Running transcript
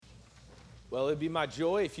Well, it'd be my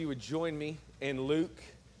joy if you would join me in Luke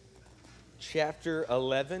chapter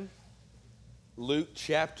 11. Luke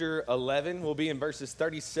chapter 11. We'll be in verses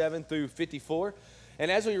 37 through 54.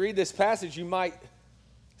 And as we read this passage, you might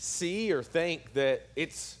see or think that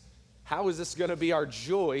how is this going to be our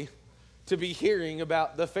joy to be hearing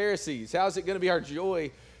about the Pharisees? How is it going to be our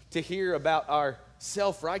joy to hear about our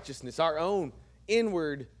self-righteousness, our own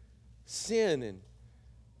inward sin? And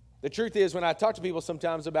the truth is, when I talk to people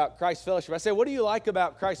sometimes about Christ Fellowship, I say, what do you like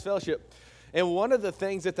about Christ Fellowship? And one of the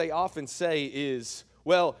things that they often say is,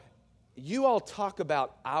 well, you all talk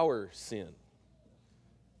about our sin.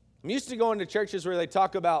 I'm used to going to churches where they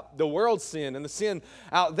talk about the world's sin and the sin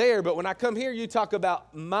out there, but when I come here, you talk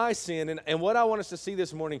about my sin. And what I want us to see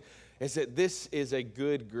this morning is that this is a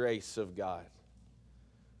good grace of God.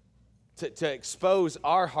 To expose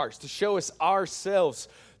our hearts, to show us ourselves,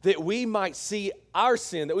 that we might see our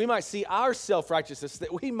sin, that we might see our self-righteousness,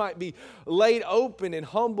 that we might be laid open and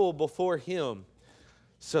humble before Him,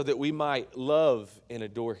 so that we might love and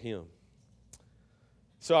adore Him.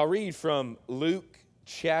 So I'll read from Luke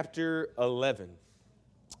chapter 11.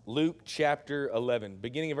 Luke chapter 11,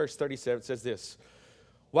 beginning in verse 37, it says this: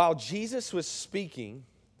 While Jesus was speaking,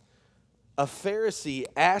 a Pharisee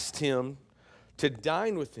asked Him to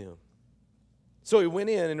dine with him. So he went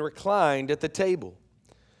in and reclined at the table.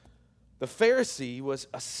 The Pharisee was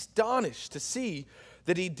astonished to see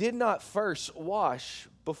that he did not first wash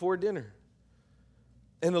before dinner.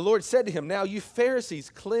 And the Lord said to him, Now you Pharisees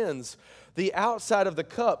cleanse the outside of the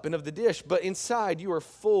cup and of the dish, but inside you are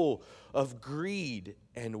full of greed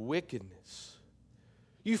and wickedness.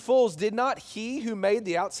 You fools, did not He who made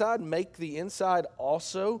the outside make the inside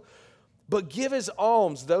also? But give as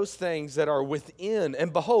alms those things that are within,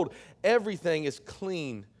 and behold, everything is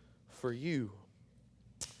clean for you.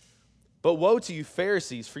 But woe to you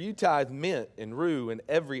Pharisees, for you tithe mint and rue and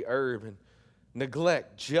every herb, and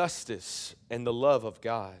neglect justice and the love of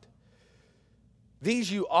God. These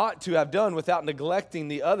you ought to have done without neglecting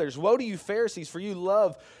the others. Woe to you Pharisees, for you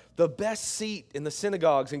love the best seat in the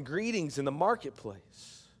synagogues and greetings in the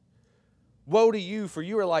marketplace. Woe to you, for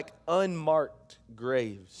you are like unmarked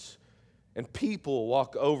graves, and people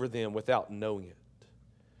walk over them without knowing it.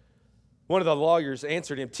 One of the lawyers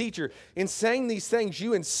answered him, Teacher, in saying these things,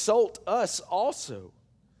 you insult us also.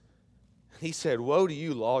 He said, Woe to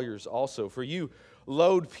you, lawyers, also, for you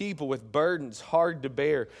load people with burdens hard to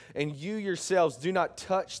bear, and you yourselves do not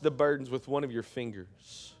touch the burdens with one of your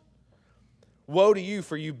fingers. Woe to you,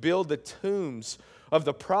 for you build the tombs of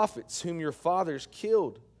the prophets whom your fathers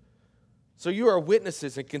killed. So you are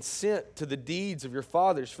witnesses and consent to the deeds of your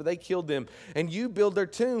fathers, for they killed them, and you build their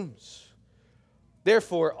tombs.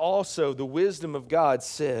 Therefore also the wisdom of God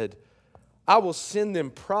said, I will send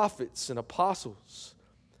them prophets and apostles,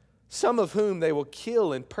 some of whom they will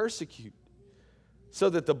kill and persecute, so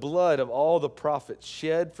that the blood of all the prophets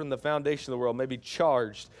shed from the foundation of the world may be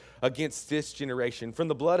charged against this generation, from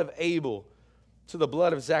the blood of Abel to the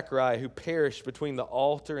blood of Zechariah, who perished between the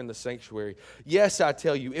altar and the sanctuary. Yes, I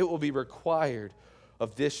tell you, it will be required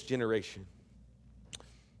of this generation.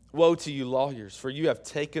 Woe to you, lawyers, for you have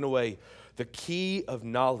taken away the key of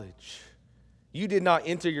knowledge. You did not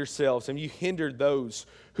enter yourselves, and you hindered those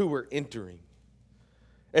who were entering.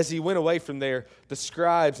 As he went away from there, the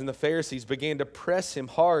scribes and the Pharisees began to press him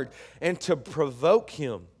hard and to provoke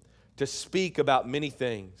him to speak about many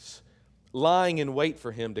things, lying in wait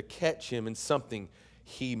for him to catch him in something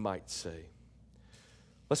he might say.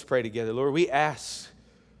 Let's pray together. Lord, we ask,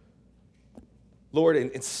 Lord,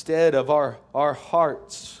 instead of our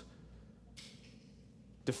hearts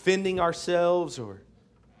defending ourselves or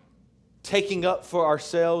taking up for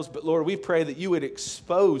ourselves, but Lord, we pray that you would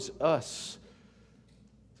expose us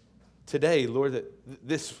today, Lord, that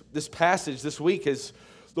this passage this week has,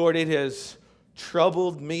 Lord, it has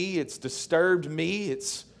troubled me, it's disturbed me,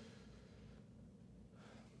 it's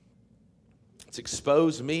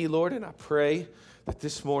exposed me, Lord, and I pray that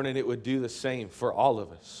this morning it would do the same for all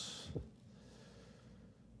of us.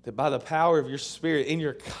 That by the power of your Spirit, in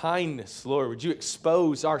your kindness, Lord, would you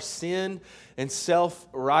expose our sin and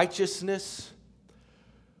self-righteousness,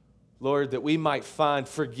 Lord, that we might find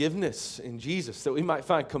forgiveness in Jesus, that we might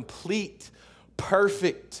find complete,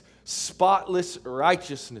 perfect, spotless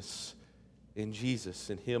righteousness in Jesus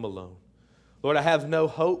and Him alone. Lord, I have no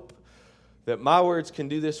hope that my words can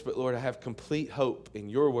do this, but Lord, I have complete hope in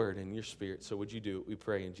your word and your Spirit. So would you do it? We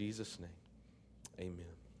pray in Jesus' name. Amen.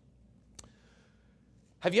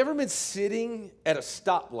 Have you ever been sitting at a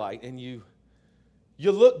stoplight and you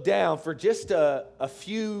look down for just a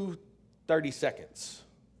few 30 seconds?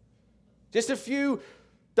 Just a few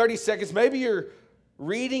 30 seconds. Maybe you're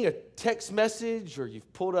reading a text message, or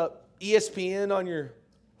you've pulled up ESPN on your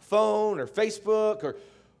phone or Facebook, or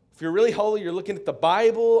if you're really holy, you're looking at the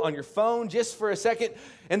Bible on your phone just for a second,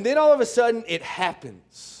 and then all of a sudden it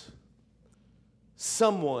happens.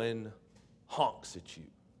 Someone honks at you.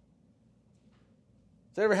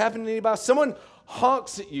 Has that ever happened to anybody? Someone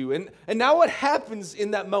honks at you, and now what happens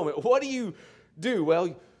in that moment? What do you do? Well,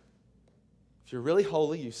 if you're really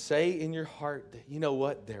holy, you say in your heart that, you know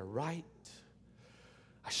what, they're right.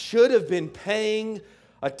 I should have been paying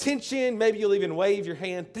attention. Maybe you'll even wave your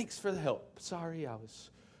hand. Thanks for the help. Sorry, I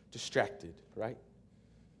was distracted, right?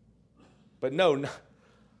 But no,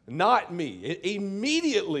 not me.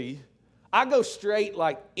 Immediately, I go straight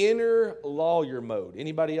like inner lawyer mode.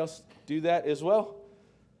 Anybody else do that as well?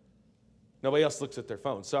 Nobody else looks at their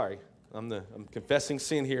phone. Sorry, I'm confessing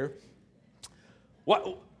sin here.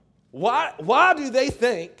 Why do they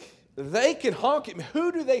think they can honk at me?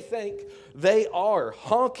 Who do they think they are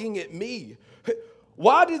honking at me?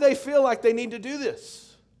 Why do they feel like they need to do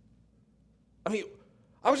this? I mean,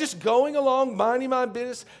 I was just going along, minding my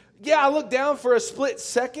business. Yeah, I looked down for a split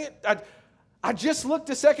second. I just looked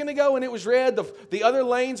a second ago and it was red. The other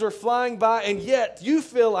lanes were flying by, and yet you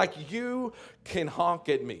feel like you can honk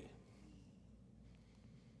at me.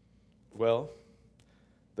 Well,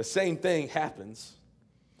 the same thing happens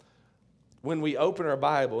when we open our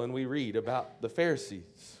Bible and we read about the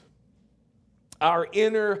Pharisees. Our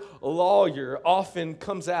inner lawyer often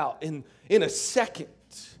comes out in a second.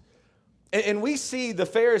 And we see the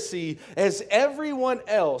Pharisee as everyone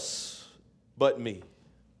else but me.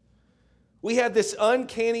 We have this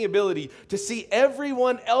uncanny ability to see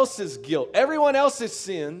everyone else's guilt, everyone else's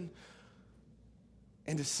sin,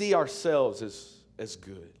 and to see ourselves as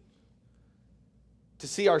good. To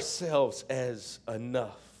see ourselves as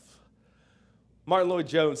enough. Martin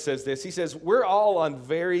Lloyd-Jones says this. He says, we're all on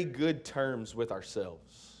very good terms with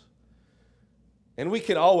ourselves. And we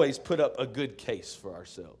can always put up a good case for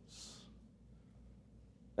ourselves.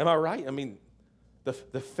 Am I right? I mean, the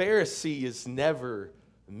Pharisee is never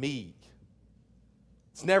me.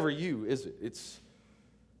 It's never you, is it?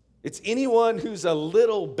 It's anyone who's a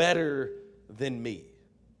little better than me.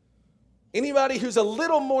 Anybody who's a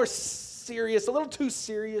little more serious, a little too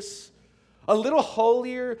serious, a little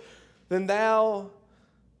holier than thou.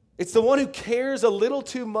 It's the one who cares a little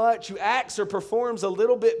too much, who acts or performs a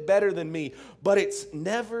little bit better than me, but it's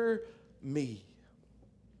never me.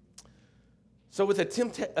 So with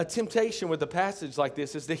a temptation with a passage like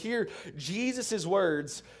this is to hear Jesus'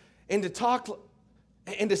 words and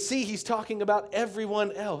to see he's talking about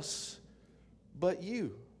everyone else but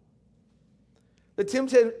you. The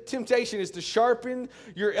temptation is to sharpen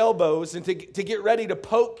your elbows and to get ready to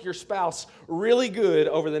poke your spouse really good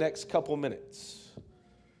over the next couple minutes.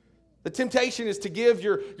 The temptation is to give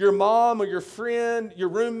your mom or your friend, your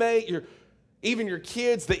roommate, even your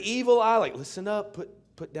kids the evil eye, like, listen up,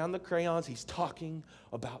 put down the crayons. He's talking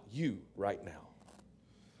about you right now.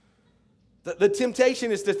 The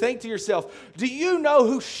temptation is to think to yourself, do you know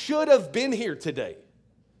who should have been here today?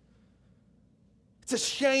 It's a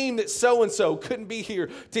shame that so-and-so couldn't be here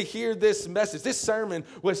to hear this message. This sermon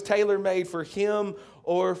was tailor-made for him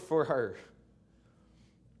or for her.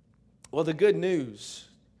 Well, the good news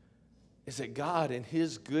is that God in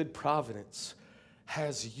his good providence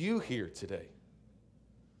has you here today.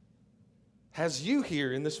 Has you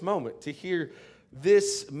here in this moment to hear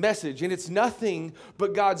this message. And it's nothing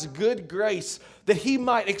but God's good grace that he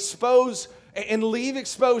might expose and leave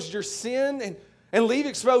exposed your sin and leave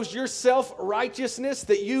exposed your self-righteousness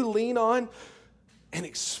that you lean on, and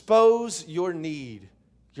expose your need,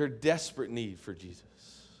 your desperate need for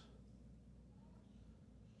Jesus.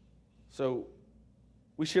 So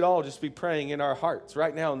we should all just be praying in our hearts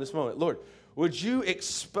right now in this moment, Lord, would you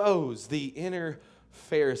expose the inner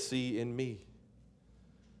Pharisee in me?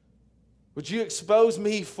 Would you expose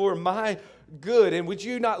me for my good? And would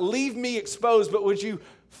you not leave me exposed, but would you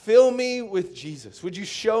fill me with Jesus? Would you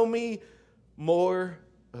show me more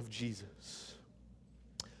of Jesus?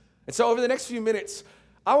 And so over the next few minutes,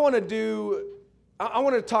 I want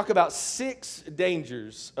to talk about 6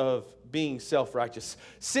 dangers of being self-righteous.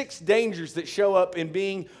 6 dangers that show up in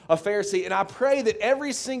being a Pharisee. And I pray that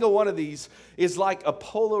every single one of these is like a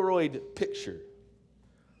Polaroid picture.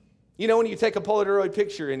 You know, when you take a Polaroid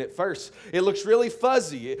picture and at first it looks really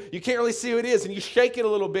fuzzy, you can't really see what it is, and you shake it a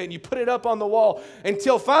little bit and you put it up on the wall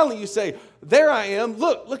until finally you say, there I am,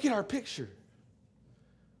 look at our picture.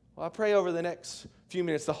 Well, I pray over the next few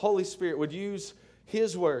minutes the Holy Spirit would use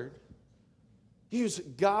his word, use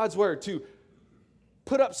God's word to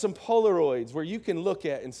put up some Polaroids where you can look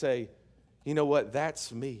at and say, you know what,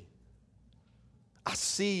 that's me. I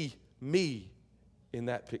see me in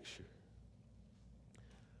that picture.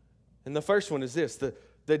 And the first one is this,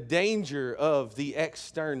 the danger of the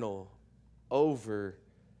external over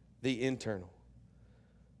the internal.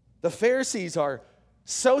 The Pharisees are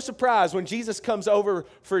so surprised when Jesus comes over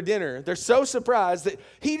for dinner. They're so surprised that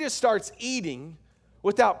he just starts eating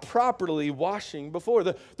without properly washing before.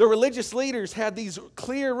 The religious leaders had these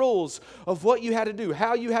clear rules of what you had to do,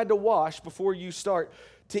 how you had to wash before you start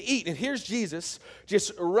to eat. And here's Jesus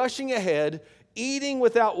just rushing ahead, eating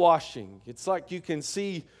without washing. It's like you can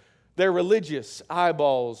see their religious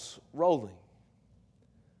eyeballs rolling.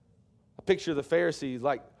 I picture the Pharisees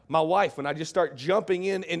like my wife when I just start jumping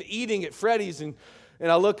in and eating at Freddy's and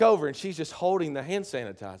I look over and she's just holding the hand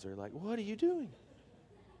sanitizer. Like, what are you doing?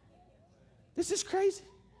 This is crazy.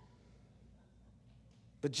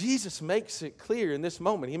 But Jesus makes it clear in this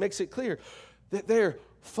moment. He makes it clear that they're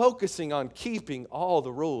focusing on keeping all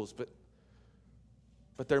the rules, but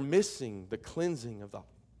they're missing the cleansing of the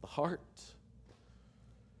heart.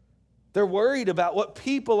 They're worried about what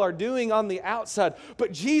people are doing on the outside.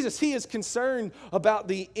 But Jesus, he is concerned about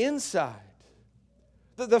the inside.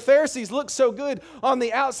 The Pharisees look so good on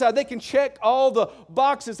the outside. They can check all the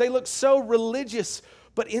boxes. They look so religious.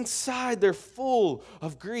 But inside, they're full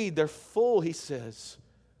of greed. They're full, he says,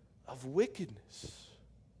 of wickedness.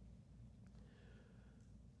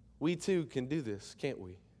 We too can do this, can't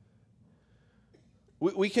we?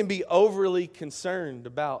 We can be overly concerned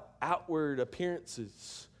about outward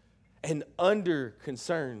appearances and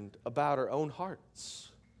under-concerned about our own hearts.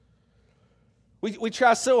 We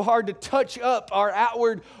try so hard to touch up our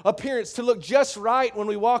outward appearance, to look just right when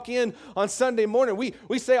we walk in on Sunday morning.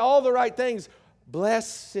 We say all the right things. Bless,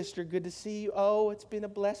 sister, good to see you. Oh, it's been a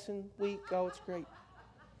blessing week. Oh, it's great.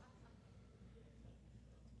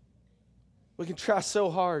 We can try so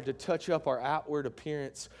hard to touch up our outward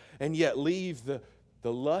appearance and yet leave the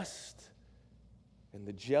lust and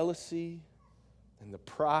the jealousy and the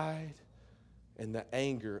pride and the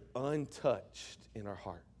anger untouched in our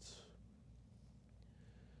hearts.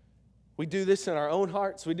 We do this in our own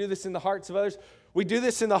hearts. We do this in the hearts of others. We do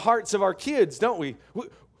this in the hearts of our kids, don't we?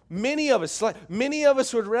 Many of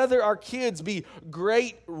us would rather our kids be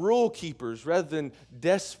great rule keepers rather than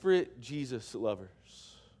desperate Jesus lovers.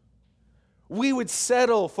 We would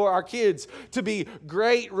settle for our kids to be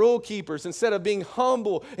great rule keepers instead of being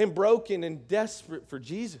humble and broken and desperate for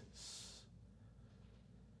Jesus.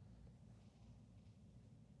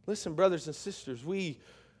 Listen, brothers and sisters, we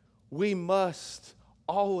must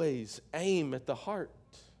always aim at the heart.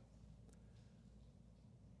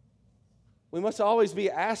 We must always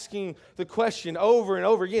be asking the question over and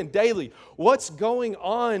over again, daily, what's going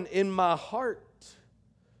on in my heart?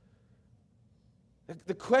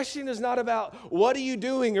 The question is not about what are you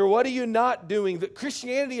doing or what are you not doing. That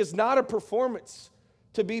Christianity is not a performance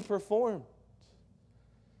to be performed.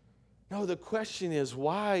 No, the question is,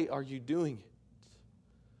 why are you doing it?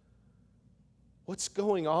 What's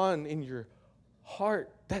going on in your heart?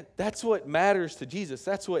 That's what matters to Jesus.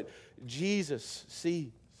 That's what Jesus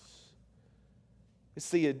sees. It's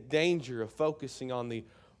the danger of focusing on the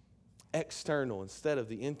external instead of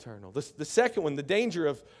the internal. The second one, the danger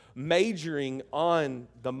of majoring on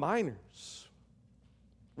the minors.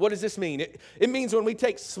 What does this mean? It means when we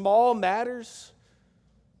take small matters,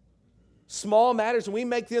 and we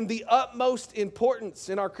make them the utmost importance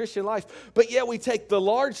in our Christian life, but yet we take the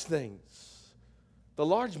large things, the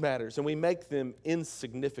large matters, and we make them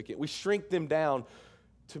insignificant. We shrink them down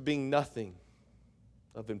to being nothing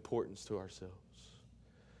of importance to ourselves.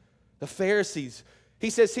 The Pharisees, he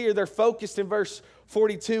says here, they're focused in verse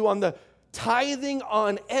 42 on the tithing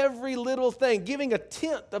on every little thing, giving a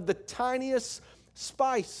tenth of the tiniest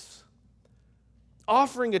spice,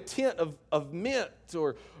 offering a tenth of mint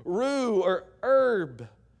or rue or herb.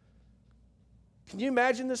 Can you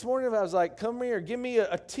imagine this morning if I was like, come here, give me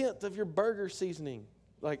a tenth of your burger seasoning?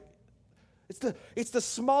 Like, it's the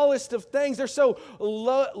smallest of things. They're so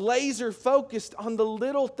laser focused on the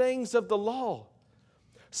little things of the law.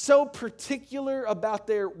 So particular about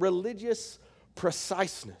their religious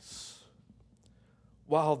preciseness.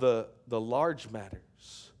 While the large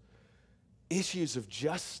matters, issues of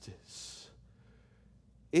justice,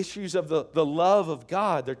 issues of the love of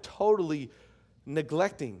God, they're totally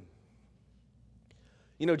neglecting.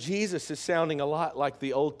 You know, Jesus is sounding a lot like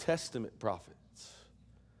the Old Testament prophets.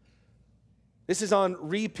 This is on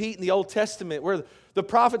repeat in the Old Testament where the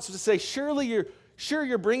prophets would say, surely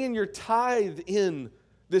you're bringing your tithe in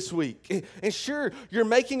this week. And sure, you're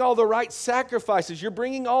making all the right sacrifices. You're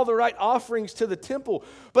bringing all the right offerings to the temple.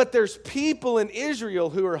 But there's people in Israel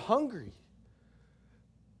who are hungry.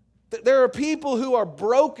 There are people who are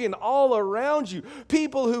broken all around you.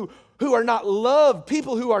 People who are not loved,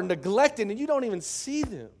 people who are neglected, and you don't even see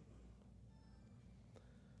them.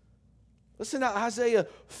 Listen to Isaiah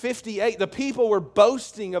 58. The people were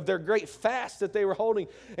boasting of their great fast that they were holding.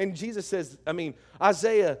 And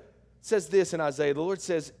Isaiah says this in Isaiah. The Lord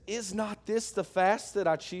says, "Is not this the fast that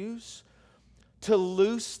I choose? To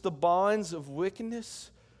loose the bonds of wickedness,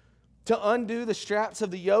 to undo the straps of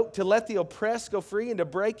the yoke, to let the oppressed go free, and to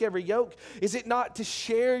break every yoke? Is it not to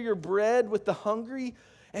share your bread with the hungry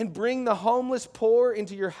and bring the homeless poor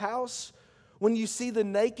into your house? When you see the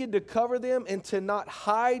naked, to cover them, and to not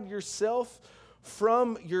hide yourself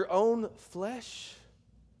from your own flesh?"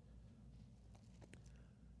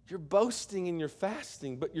 You're boasting in your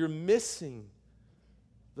fasting, but you're missing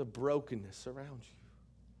the brokenness around you.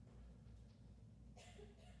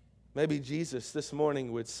 Maybe Jesus this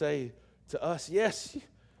morning would say to us, yes,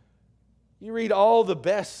 you read all the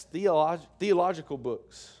best theological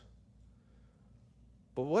books,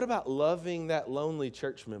 but what about loving that lonely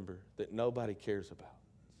church member that nobody cares about?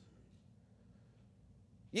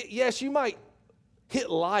 Yes, you might hit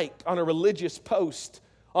like on a religious post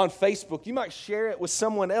on Facebook. You might share it with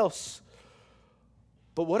someone else.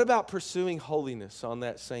 But what about pursuing holiness on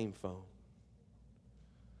that same phone?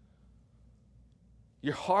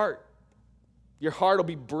 Your heart will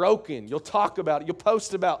be broken. You'll talk about it. You'll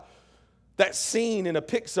post about that scene in a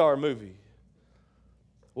Pixar movie.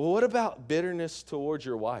 Well, what about bitterness towards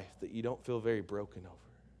your wife that you don't feel very broken over?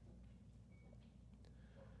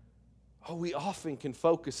 Oh, we often can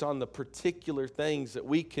focus on the particular things that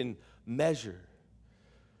we can measure,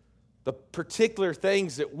 the particular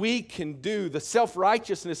things that we can do, the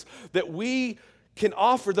self-righteousness that we can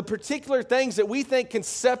offer, the particular things that we think can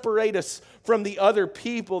separate us from the other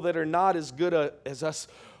people that are not as good as us.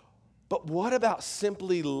 But what about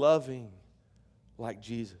simply loving like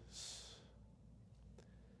Jesus?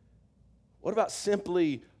 What about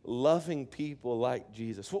simply loving people like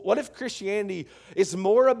Jesus? What if Christianity is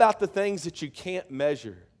more about the things that you can't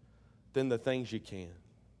measure than the things you can?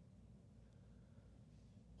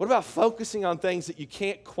 What about focusing on things that you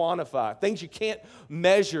can't quantify, things you can't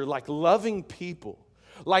measure, like loving people,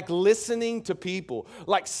 like listening to people,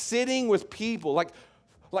 like sitting with people,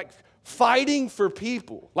 like fighting for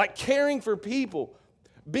people, like caring for people,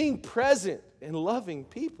 being present and loving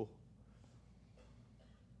people?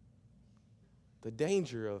 The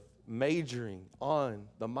danger of majoring on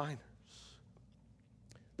the minors.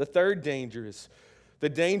 The third danger is the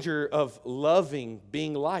danger of loving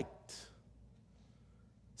being liked.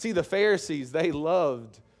 See, the Pharisees, they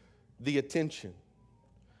loved the attention.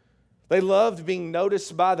 They loved being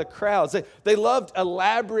noticed by the crowds. They loved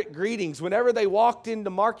elaborate greetings. Whenever they walked into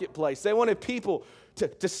marketplace, they wanted people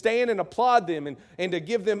to stand and applaud them and to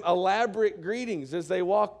give them elaborate greetings as they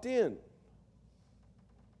walked in.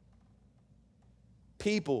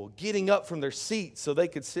 People getting up from their seats so they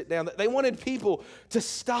could sit down. They wanted people to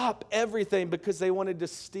stop everything because they wanted to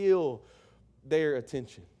steal their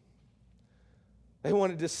attention. They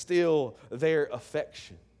wanted to steal their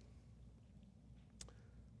affection.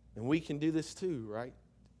 And we can do this too, right?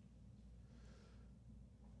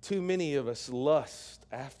 Too many of us lust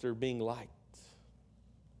after being liked.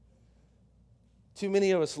 Too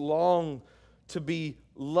many of us long to be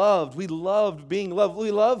loved. We loved being loved.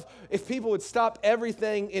 We love if people would stop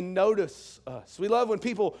everything and notice us. We love when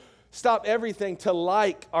people stop everything to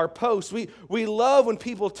like our posts. We love when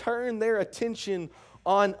people turn their attention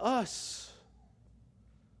on us.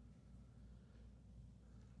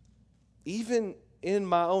 Even in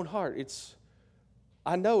my own heart,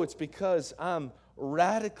 I know it's because I'm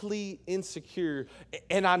radically insecure,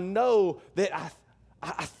 and I know that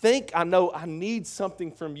I think I know I need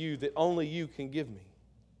something from you that only you can give me.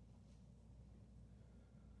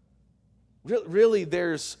 Really,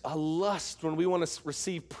 there's a lust when we want to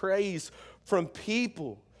receive praise from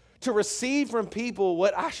people, to receive from people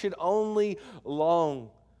what I should only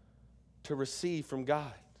long to receive from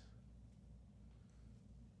God.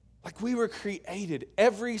 Like we were created,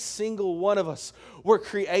 every single one of us were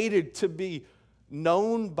created to be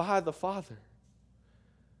known by the Father,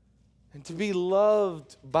 and to be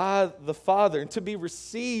loved by the Father, and to be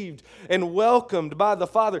received and welcomed by the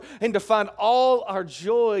Father, and to find all our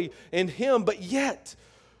joy in Him. But yet,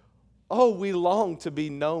 we long to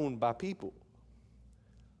be known by people.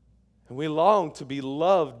 And we long to be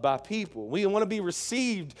loved by people. We want to be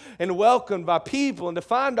received and welcomed by people, and to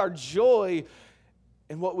find our joy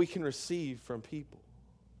in what we can receive from people.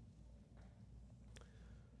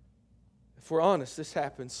 If we're honest, this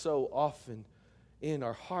happens so often in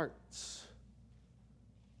our hearts.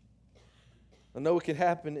 I know it can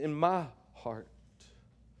happen in my heart.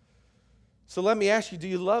 So let me ask you, do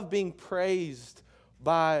you love being praised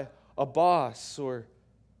by a boss or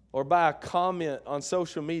by a comment on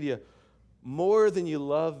social media more than you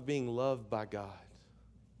love being loved by God?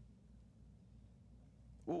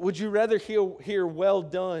 Would you rather hear well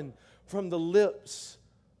done from the lips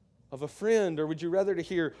of a friend, or would you rather to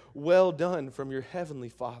hear well done from your heavenly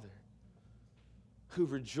Father who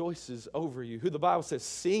rejoices over you, who the Bible says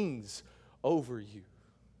sings over you?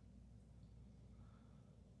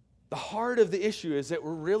 The heart of the issue is that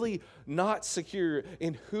we're really not secure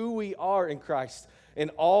in who we are in Christ and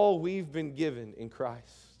all we've been given in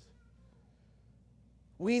Christ.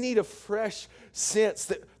 We need a fresh sense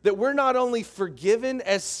that we're not only forgiven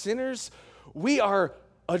as sinners, we are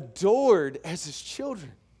adored as His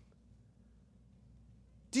children.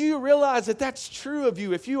 Do you realize that that's true of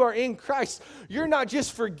you? If you are in Christ, you're not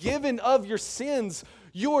just forgiven of your sins,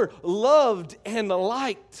 you're loved and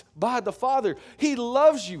liked by the Father. He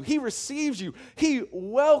loves you. He receives you. He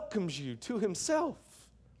welcomes you to Himself.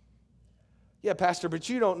 Yeah, Pastor, but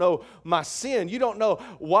you don't know my sin. You don't know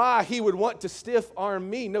why He would want to stiff-arm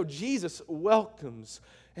me. No, Jesus welcomes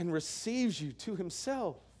and receives you to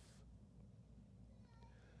Himself.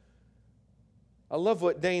 I love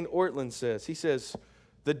what Dane Ortland says. He says,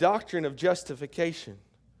 the doctrine of justification,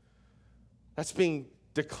 that's being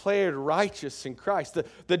declared righteous in Christ.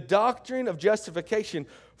 The doctrine of justification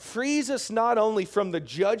frees us not only from the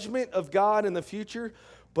judgment of God in the future,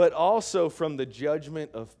 but also from the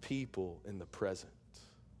judgment of people in the present.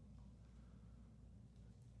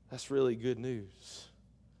 That's really good news.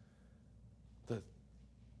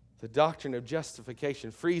 The doctrine of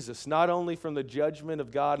justification frees us not only from the judgment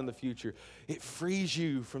of God in the future, it frees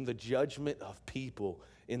you from the judgment of people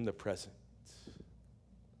in the present.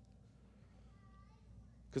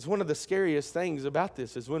 Because one of the scariest things about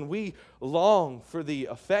this is when we long for the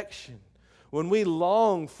affection, when we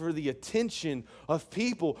long for the attention of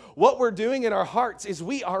people, what we're doing in our hearts is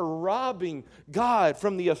we are robbing God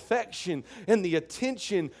from the affection and the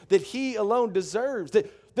attention that He alone deserves,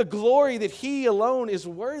 that the glory that He alone is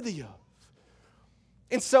worthy of.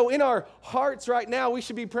 And so in our hearts right now, we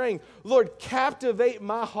should be praying, Lord, captivate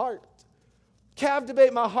my heart.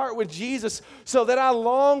 Captivate my heart with Jesus so that I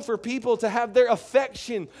long for people to have their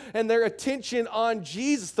affection and their attention on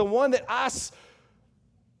Jesus, the one that I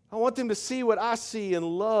want them to see what I see and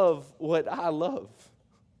love what I love.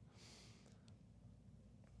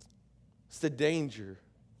 It's the danger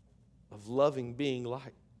of loving being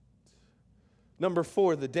liked. Number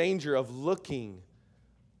 4, the danger of looking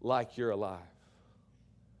like you're alive.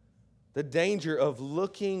 The danger of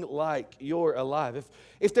looking like you're alive.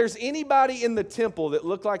 If there's anybody in the temple that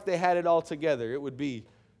looked like they had it all together, it would be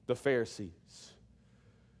the Pharisees.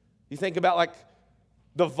 You think about like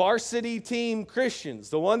the varsity team Christians,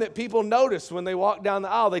 the one that people notice when they walk down the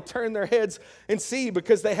aisle. They turn their heads and see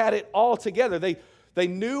because they had it all together. They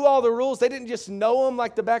knew all the rules. They didn't just know them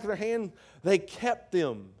like the back of their hand. They kept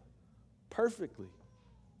them perfectly.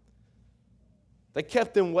 They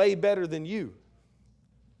kept them way better than you.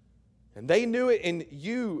 And they knew it and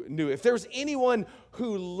you knew it. If there was anyone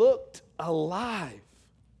who looked alive,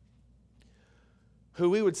 who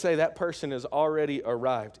we would say that person has already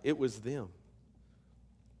arrived, it was them.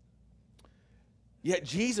 Yet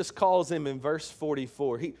Jesus calls them in verse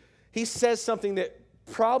 44. He says something that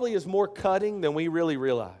probably is more cutting than we really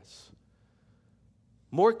realize.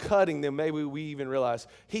 More cutting than maybe we even realize.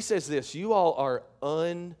 He says this, you all are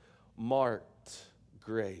unmarked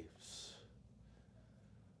graves.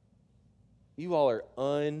 You all are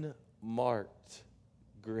unmarked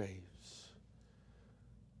graves.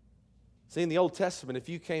 See, in the Old Testament, if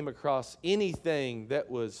you came across anything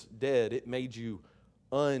that was dead, it made you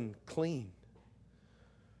unclean.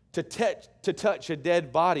 To touch a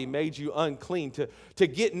dead body made you unclean. To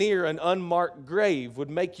get near an unmarked grave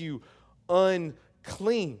would make you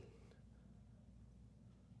unclean.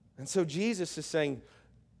 And so Jesus is saying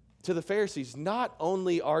to the Pharisees, not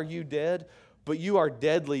only are you dead, but you are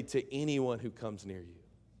deadly to anyone who comes near you.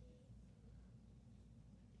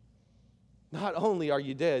 Not only are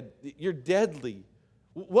you dead, you're deadly.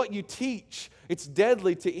 What you teach, it's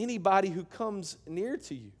deadly to anybody who comes near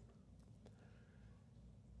to you.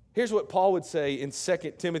 Here's what Paul would say in 2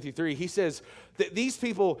 Timothy 3. He says that these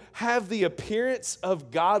people have the appearance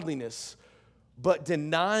of godliness, but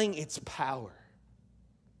denying its power.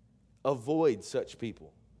 Avoid such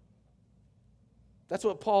people. That's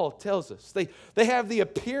what Paul tells us. They have the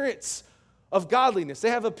appearance of godliness. They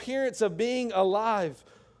have appearance of being alive,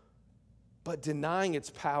 but denying its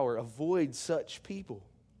power. Avoid such people.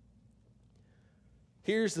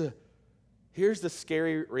 Here's the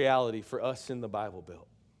scary reality for us in the Bible Belt.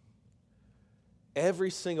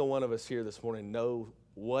 Every single one of us here this morning know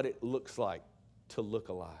what it looks like to look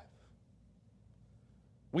alive.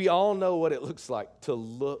 We all know what it looks like to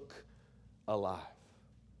look alive.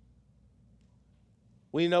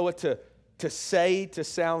 We know what to say to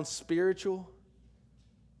sound spiritual.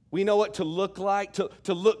 We know what to look like,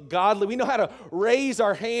 to look godly. We know how to raise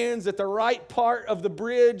our hands at the right part of the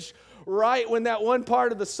bridge, right when that one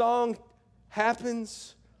part of the song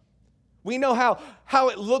happens. We know how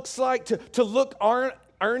it looks like to look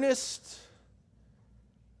earnest,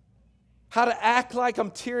 how to act like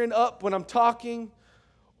I'm tearing up when I'm talking,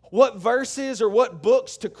 what verses or what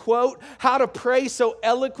books to quote, how to pray so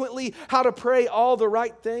eloquently, how to pray all the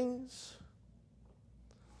right things.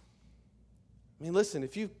 I mean, listen,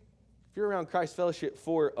 if you're around Christ Fellowship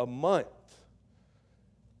for a month,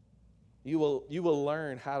 you will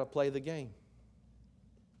learn how to play the game.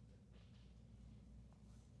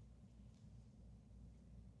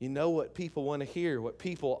 You know what people want to hear, what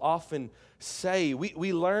people often say.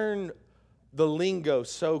 We learn the lingo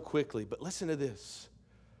so quickly. But listen to this.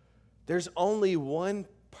 There's only one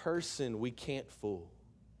person we can't fool.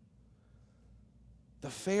 The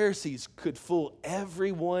Pharisees could fool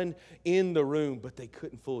everyone in the room, but they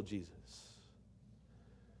couldn't fool Jesus.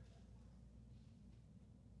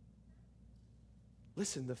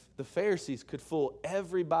 Listen, the Pharisees could fool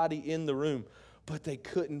everybody in the room, but they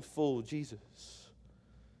couldn't fool Jesus.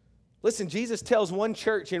 Listen, Jesus tells one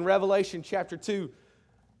church in Revelation chapter 2,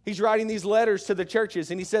 he's writing these letters to the churches,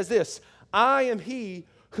 and he says this, I am he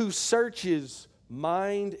who searches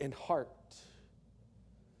mind and heart.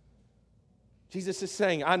 Jesus is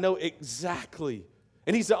saying, I know exactly,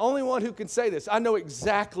 and he's the only one who can say this, I know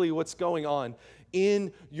exactly what's going on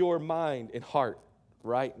in your mind and heart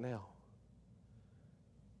right now.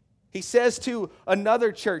 He says to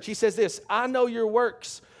another church, he says this, I know your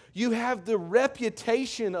works. You have the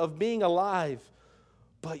reputation of being alive,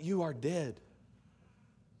 but you are dead.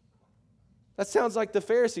 That sounds like the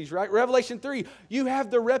Pharisees, right? Revelation 3, you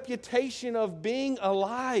have the reputation of being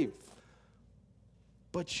alive,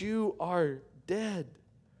 but you are dead.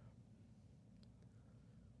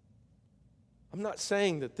 I'm not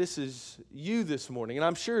saying that this is you this morning, and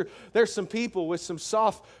I'm sure there's some people with some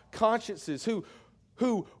soft consciences who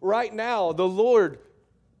right now the Lord,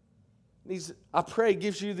 I pray,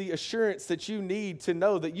 gives you the assurance that you need to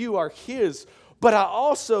know that you are His. But I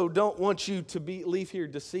also don't want you to leave here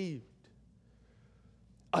deceived,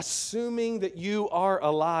 assuming that you are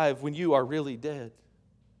alive when you are really dead.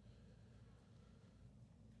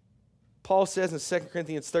 Paul says in 2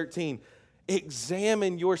 Corinthians 13,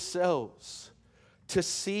 examine yourselves to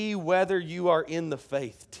see whether you are in the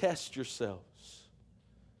faith. Test yourselves.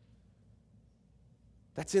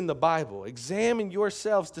 That's in the Bible. Examine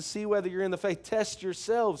yourselves to see whether you're in the faith. Test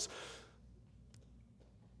yourselves.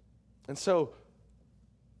 And so,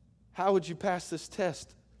 how would you pass this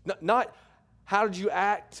test? Not how did you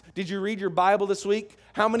act? Did you read your Bible this week?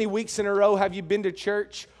 How many weeks in a row have you been to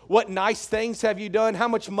church? What nice things have you done? How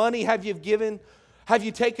much money have you given? Have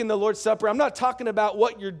you taken the Lord's Supper? I'm not talking about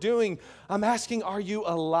what you're doing. I'm asking, are you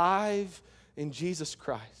alive in Jesus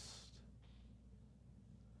Christ?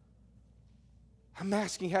 I'm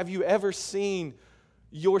asking, have you ever seen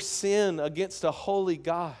your sin against a holy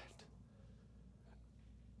God?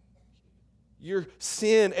 Your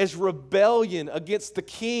sin as rebellion against the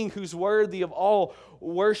King who's worthy of all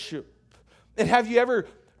worship. And have you ever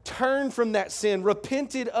turned from that sin,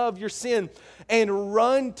 repented of your sin, and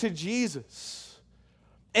run to Jesus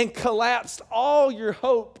and collapsed all your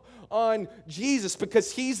hope on Jesus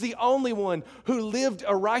because He's the only one who lived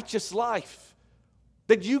a righteous life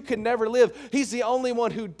that you could never live. He's the only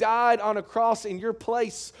one who died on a cross in your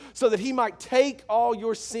place so that He might take all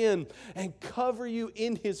your sin and cover you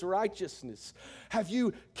in His righteousness. Have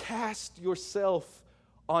you cast yourself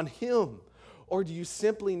on Him, or do you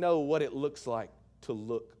simply know what it looks like to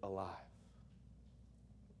look alive?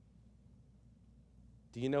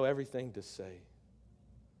 Do you know everything to say?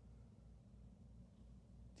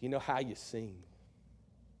 Do you know how you sing?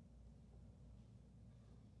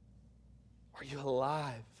 Are you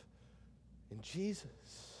alive in Jesus?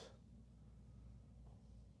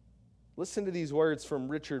 Listen to these words from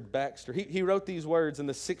Richard Baxter. He wrote these words in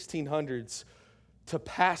the 1600s to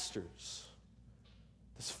pastors.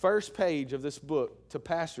 This first page of this book to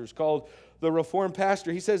pastors called The Reformed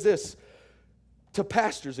Pastor. He says this to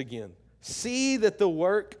pastors again. See that the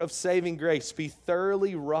work of saving grace be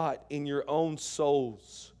thoroughly wrought in your own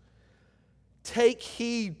souls. Take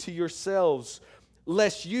heed to yourselves,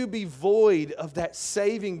 lest you be void of that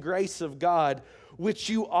saving grace of God which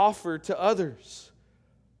you offer to others,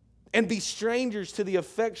 and be strangers to the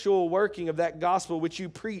effectual working of that gospel which you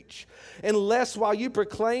preach, and lest while you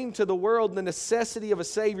proclaim to the world the necessity of a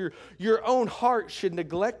Savior, your own heart should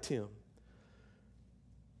neglect Him.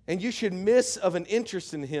 and you should miss of an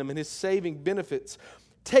interest in him and his saving benefits.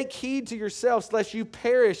 Take heed to yourselves, lest you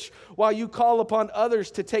perish while you call upon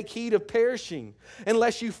others to take heed of perishing, and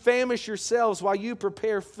lest you famish yourselves while you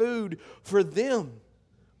prepare food for them.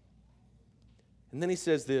 And then he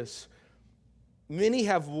says this, many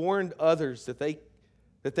have warned others that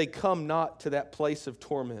they come not to that place of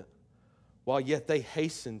torment, while yet they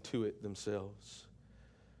hasten to it themselves.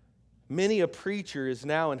 Many a preacher is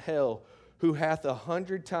now in hell, who hath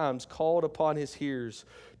 100 times called upon his hearers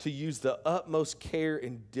to use the utmost care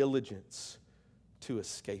and diligence to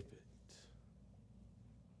escape it.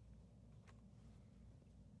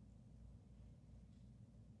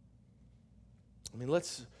 I mean,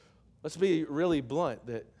 let's be really blunt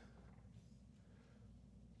that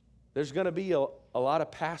there's going to be a lot of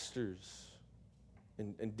pastors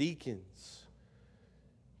and deacons,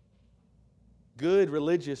 good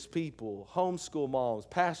religious people, homeschool moms,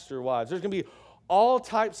 pastor wives. There's going to be all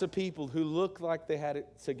types of people who look like they had it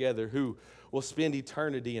together who will spend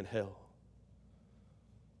eternity in hell.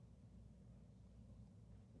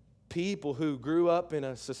 People who grew up in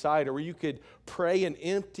a society where you could pray an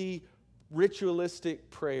empty, ritualistic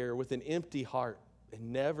prayer with an empty heart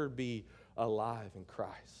and never be alive in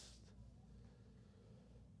Christ.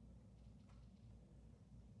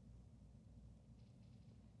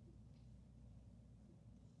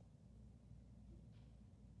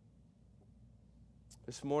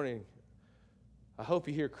 This morning, I hope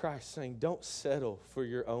you hear Christ saying, don't settle for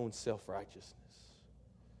your own self-righteousness.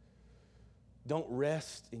 Don't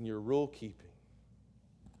rest in your rule keeping.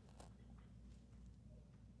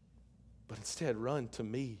 But instead, run to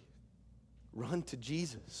me. Run to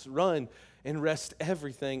Jesus. Run and rest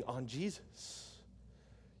everything on Jesus.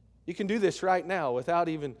 You can do this right now without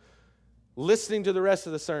even listening to the rest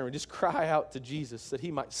of the sermon. Just cry out to Jesus that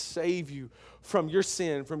he might save you from your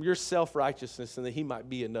sin, from your self-righteousness, and that he might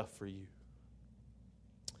be enough for you.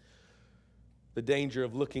 The danger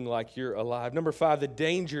of looking like you're alive. Number 5, the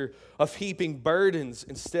danger of heaping burdens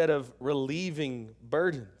instead of relieving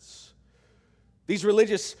burdens. These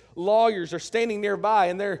religious lawyers are standing nearby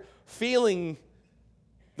and they're feeling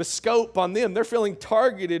the scope on them. They're feeling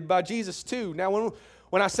targeted by Jesus too. Now,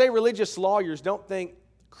 when I say religious lawyers, don't think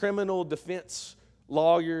criminal defense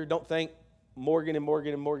lawyer. Don't think Morgan and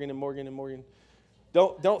Morgan and Morgan and Morgan and Morgan.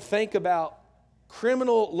 Don't think about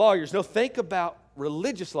criminal lawyers. No, think about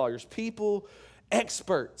religious lawyers, people,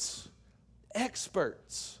 experts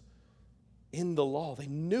in the law. They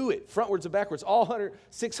knew it frontwards and backwards, all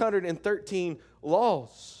 613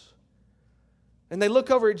 laws. And they look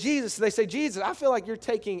over at Jesus and they say, Jesus, I feel like you're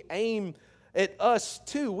taking aim at us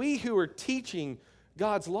too, we who are teaching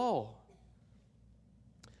God's law.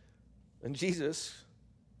 And Jesus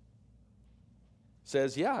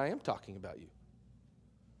says, yeah, I am talking about you.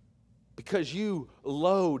 Because you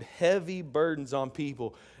load heavy burdens on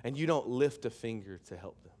people and you don't lift a finger to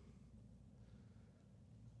help them.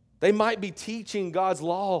 They might be teaching God's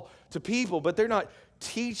law to people, but their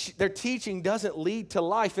teaching doesn't lead to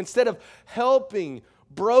life. Instead of helping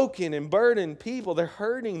broken and burdened people, they're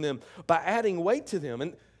hurting them by adding weight to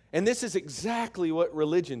them. And this is exactly what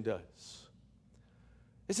religion does.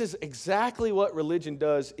 This is exactly what religion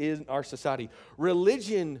does in our society.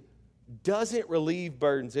 Religion doesn't relieve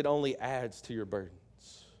burdens, it only adds to your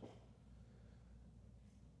burdens.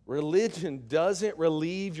 Religion doesn't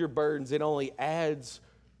relieve your burdens, it only adds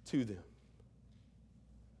to them.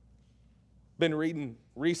 Been reading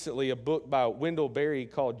recently a book by Wendell Berry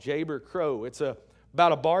called Jayber Crow. It's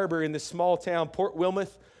about a barber in this small town, Port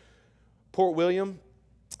William.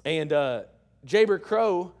 And Jayber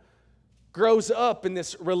Crow grows up in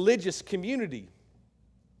this religious community,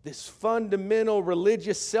 this fundamental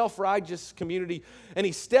religious, self-righteous community, and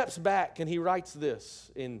he steps back and he writes this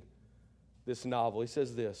in this novel. He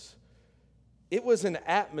says this, it was an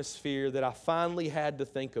atmosphere that I finally had to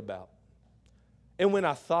think about. And when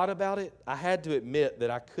I thought about it, I had to admit that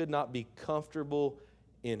I could not be comfortable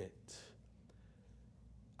in it.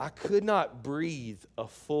 I could not breathe a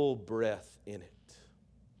full breath in it.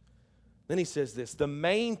 Then he says this, the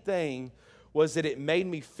main thing was that it made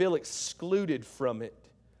me feel excluded from it,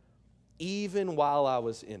 even while I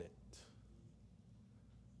was in it.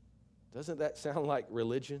 Doesn't that sound like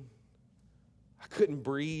religion? I couldn't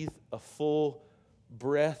breathe a full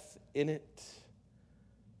breath in it.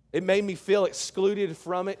 It made me feel excluded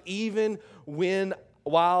from it, even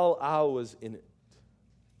while I was in it.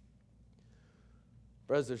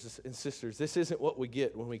 Brothers and sisters, this isn't what we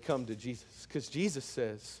get when we come to Jesus, because Jesus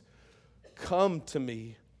says, come to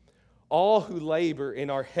me, all who labor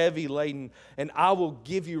and are heavy laden, and I will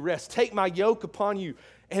give you rest. Take my yoke upon you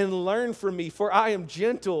and learn from me, for I am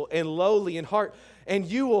gentle and lowly in heart, and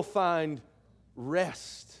you will find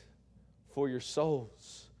rest for your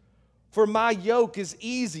souls. For my yoke is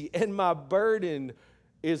easy and my burden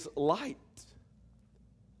is light.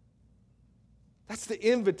 That's the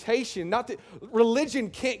invitation. Not that religion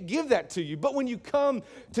can't give that to you, but when you come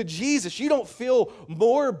to Jesus, you don't feel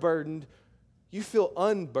more burdened, you feel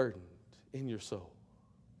unburdened in your soul.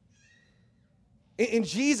 In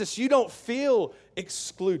Jesus, you don't feel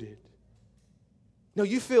excluded. No,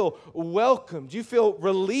 you feel welcomed, you feel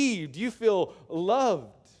relieved, you feel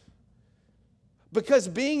loved. Because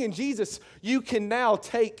being in Jesus, you can now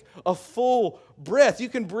take a full breath. You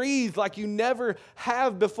can breathe like you never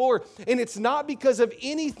have before. And it's not because of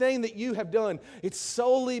anything that you have done. It's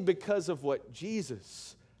solely because of what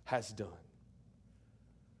Jesus has done.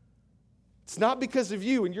 It's not because of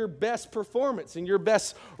you and your best performance and your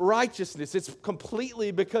best righteousness. It's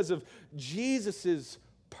completely because of Jesus'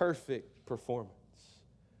 perfect performance.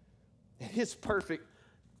 And His perfect,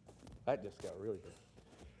 that just got really good.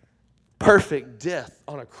 Perfect death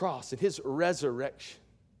on a cross and His resurrection.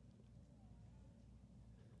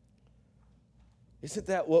 Isn't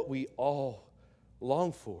that what we all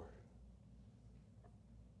long for?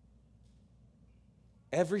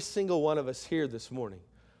 Every single one of us here this morning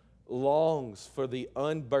longs for the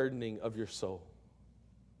unburdening of your soul.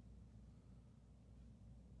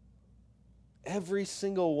 Every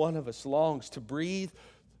single one of us longs to breathe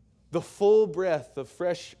the full breath of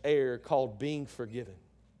fresh air called being forgiven.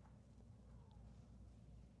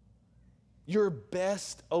 Your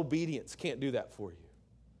best obedience can't do that for you.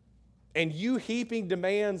 And you heaping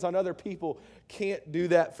demands on other people can't do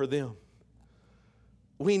that for them.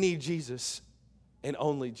 We need Jesus and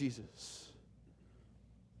only Jesus.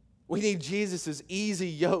 We need Jesus' easy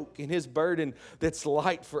yoke and His burden that's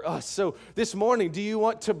light for us. So this morning, do you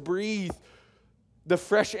want to breathe the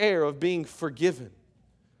fresh air of being forgiven?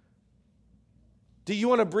 Do you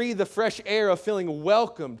want to breathe the fresh air of feeling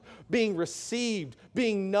welcomed, being received,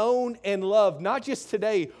 being known and loved, not just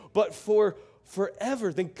today, but for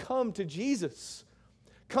forever? Then come to Jesus.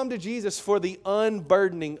 Come to Jesus for the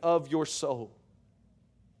unburdening of your soul.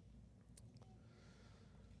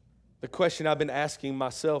 The question I've been asking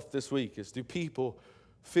myself this week is, do people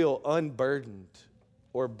feel unburdened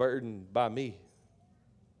or burdened by me?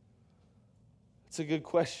 It's a good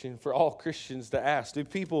question for all Christians to ask. Do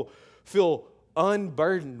people feel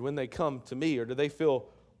unburdened when they come to me, or do they feel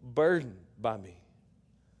burdened by me?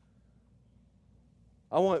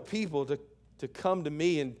 I want people to come to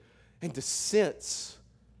me and to sense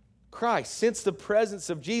Christ, sense the presence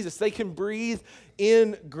of Jesus. They can breathe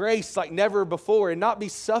in grace like never before and not be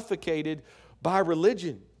suffocated by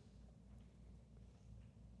religion.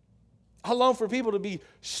 I long for people to be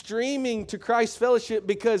streaming to Christ Fellowship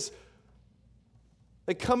because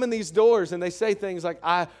they come in these doors and they say things like,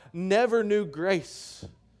 I never knew grace.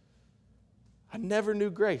 I never knew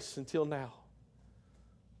grace until now.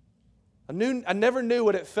 I never knew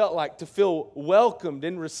what it felt like to feel welcomed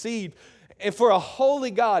and received, and for a holy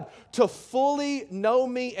God to fully know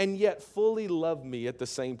me and yet fully love me at the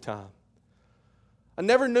same time. I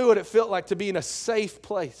never knew what it felt like to be in a safe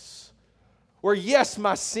place where, yes,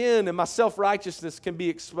 my sin and my self-righteousness can be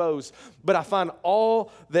exposed, but I find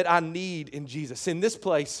all that I need in Jesus. In this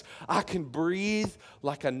place, I can breathe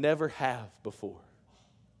like I never have before.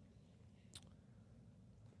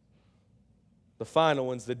 The final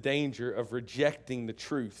one's the danger of rejecting the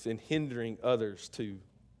truth and hindering others too.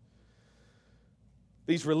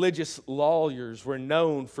 These religious lawyers were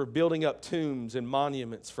known for building up tombs and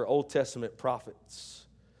monuments for Old Testament prophets.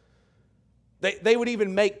 They would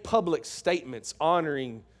even make public statements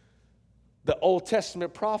honoring the Old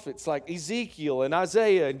Testament prophets like Ezekiel and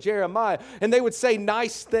Isaiah and Jeremiah, and they would say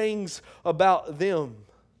nice things about them.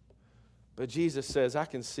 But Jesus says, I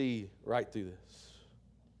can see right through this.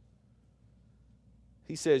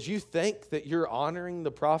 He says, you think that you're honoring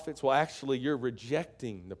the prophets? Well, actually, you're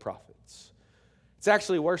rejecting the prophets. It's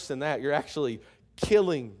actually worse than that. You're actually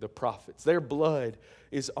killing the prophets. Their blood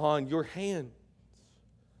is on your hands.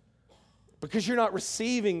 Because you're not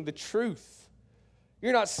receiving the truth.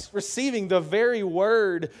 You're not receiving the very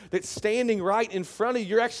word that's standing right in front of you.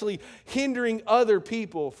 You're actually hindering other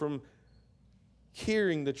people from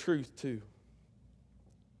hearing the truth too.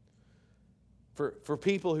 For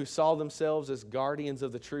people who saw themselves as guardians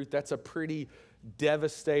of the truth, that's a pretty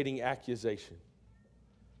devastating accusation.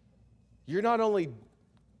 You're not only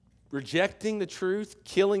rejecting the truth,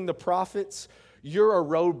 killing the prophets, you're a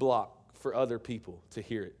roadblock for other people to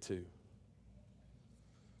hear it too.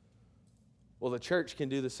 Well, the church can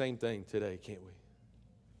do the same thing today, can't we?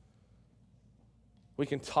 We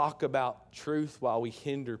can talk about truth while we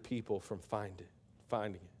hinder people from finding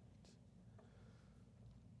it.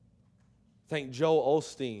 Think Joel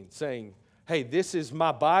Osteen saying, hey, this is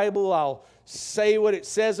my Bible. I'll say what it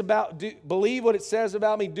says about, believe what it says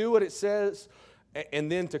about me, do what it says,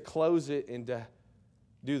 and then to close it and to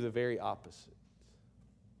do the very opposite.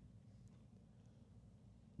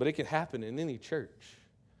 But it can happen in any church.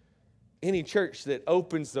 Any church that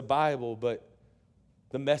opens the Bible, but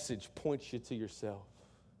the message points you to yourself.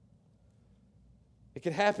 It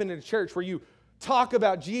can happen in a church where you talk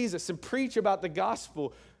about Jesus and preach about the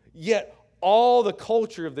gospel, yet all the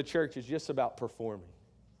culture of the church is just about performing.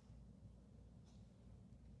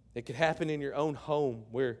 It could happen in your own home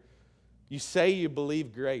where you say you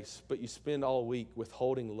believe grace, but you spend all week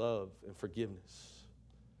withholding love and forgiveness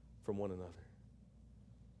from one another.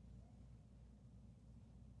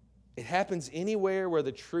 It happens anywhere where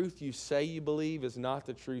the truth you say you believe is not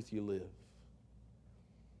the truth you live.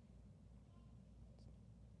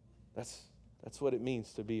 That's what it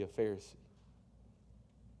means to be a Pharisee.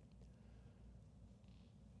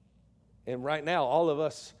 And right now, all of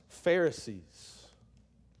us Pharisees,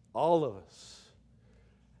 all of us,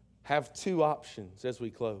 have two options as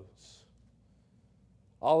we close.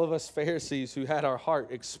 All of us Pharisees who had our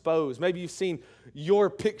heart exposed. Maybe you've seen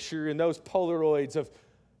your picture in those Polaroids of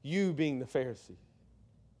you being the Pharisee.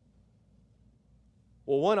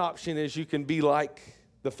 Well, one option is you can be like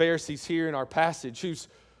the Pharisees here in our passage,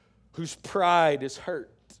 whose pride is hurt,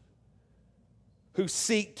 who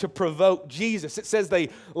seek to provoke Jesus. It says they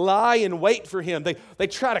lie in wait for him. They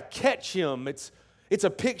try to catch him. It's a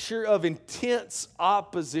picture of intense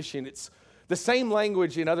opposition. It's the same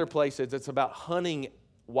language in other places. It's about hunting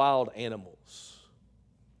wild animals.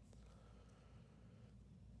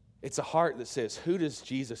 It's a heart that says, who does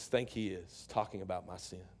Jesus think he is talking about my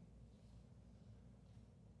sin?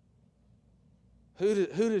 Who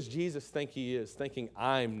does Jesus think he is thinking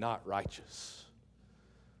I'm not righteous?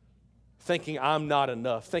 Thinking I'm not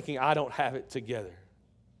enough, thinking I don't have it together.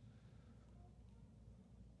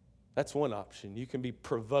 That's one option. You can be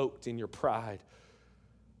provoked in your pride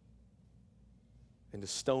and to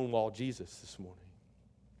stonewall Jesus this morning.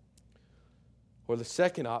 Or the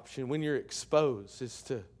second option, when you're exposed, is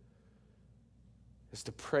to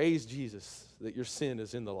praise Jesus that your sin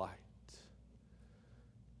is in the light.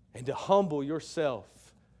 And to humble yourself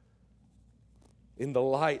in the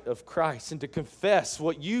light of Christ and to confess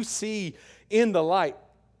what you see in the light.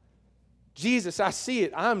 Jesus, I see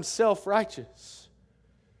it. I'm self-righteous.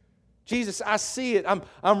 Jesus, I see it.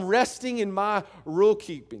 I'm resting in my rule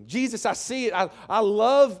keeping. Jesus, I see it. I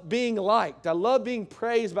love being liked. I love being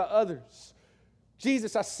praised by others.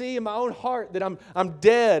 Jesus, I see in my own heart that I'm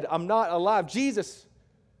dead. I'm not alive. Jesus,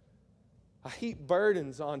 I heap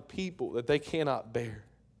burdens on people that they cannot bear.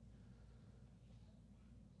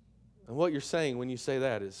 And what you're saying when you say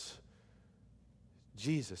that is,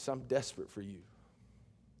 Jesus, I'm desperate for you.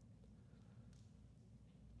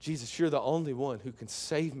 Jesus, you're the only one who can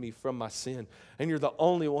save me from my sin, and you're the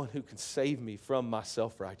only one who can save me from my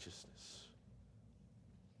self-righteousness.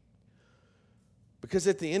 Because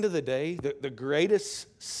at the end of the day, the greatest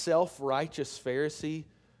self-righteous Pharisee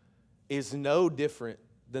is no different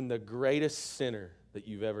than the greatest sinner that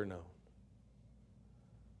you've ever known.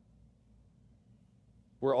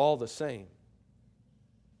 We're all the same.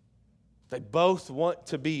 They both want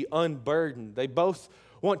to be unburdened. They both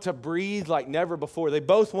want to breathe like never before. They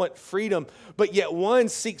both want freedom, but yet one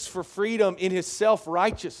seeks for freedom in his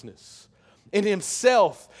self-righteousness, in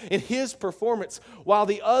himself, in his performance, while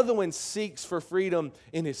the other one seeks for freedom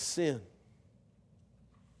in his sin,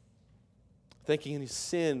 thinking his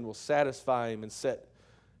sin will satisfy him and set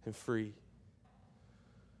him free.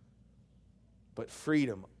 But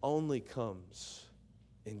freedom only comes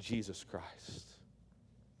in Jesus Christ.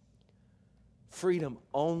 Freedom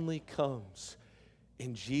only comes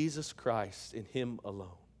in Jesus Christ, in him alone.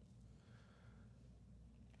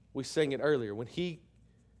 We sang it earlier. When he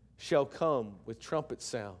shall come with trumpet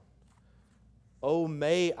sound, oh,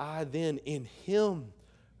 may I then in him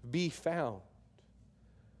be found,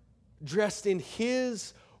 dressed in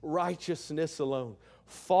his righteousness alone,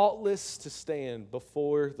 faultless to stand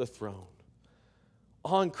before the throne.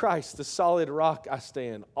 On Christ, the solid rock, I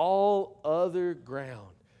stand. All other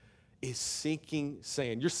ground is sinking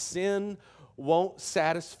sand. Your sin won't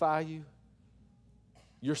satisfy you.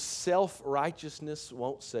 Your self-righteousness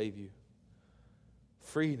won't save you.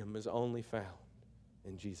 Freedom is only found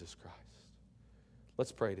in Jesus Christ.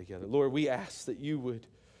 Let's pray together. Lord, we ask that you would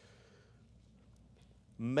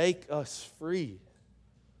make us free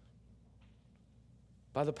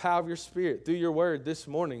by the power of your Spirit through your word this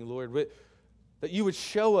morning, Lord. That you would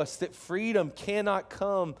show us that freedom cannot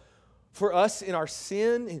come for us in our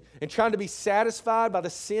sin and trying to be satisfied by the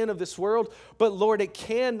sin of this world. But Lord, it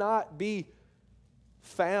cannot be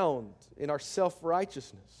found in our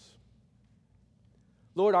self-righteousness.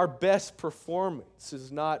 Lord, our best performance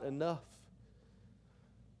is not enough.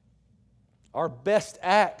 Our best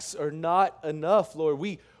acts are not enough, Lord.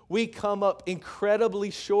 We come up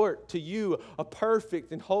incredibly short to you, a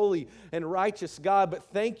perfect and holy and righteous God. But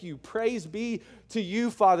thank you, praise be to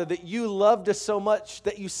you, Father, that you loved us so much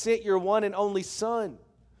that you sent your one and only Son,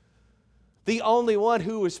 the only one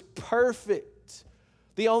who was perfect,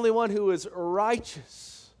 the only one who was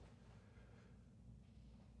righteous,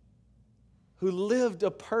 who lived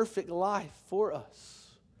a perfect life for us,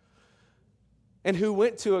 and who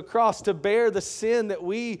went to a cross to bear the sin that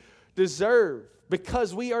we deserve,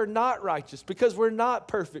 because we are not righteous, because we're not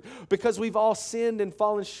perfect, because we've all sinned and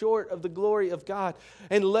fallen short of the glory of God.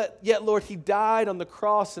 And yet, Lord, He died on the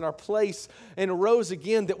cross in our place and rose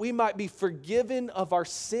again that we might be forgiven of our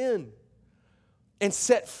sin and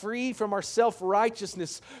set free from our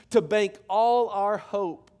self-righteousness to bank all our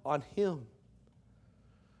hope on Him.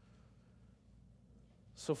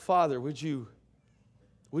 So, Father, would you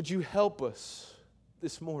help us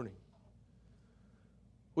this morning?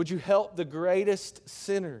 Would you help the greatest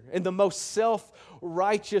sinner and the most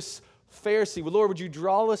self-righteous Pharisee? Lord, would you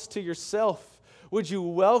draw us to yourself? Would you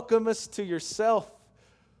welcome us to yourself?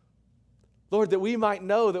 Lord, that we might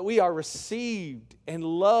know that we are received and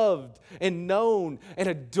loved and known and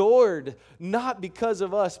adored, not because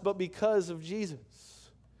of us, but because of Jesus.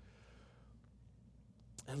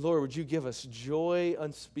 And Lord, would you give us joy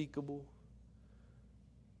unspeakable?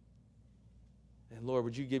 And Lord,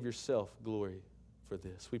 would you give yourself glory for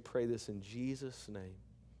this? We pray this in Jesus' name.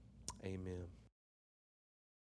 Amen.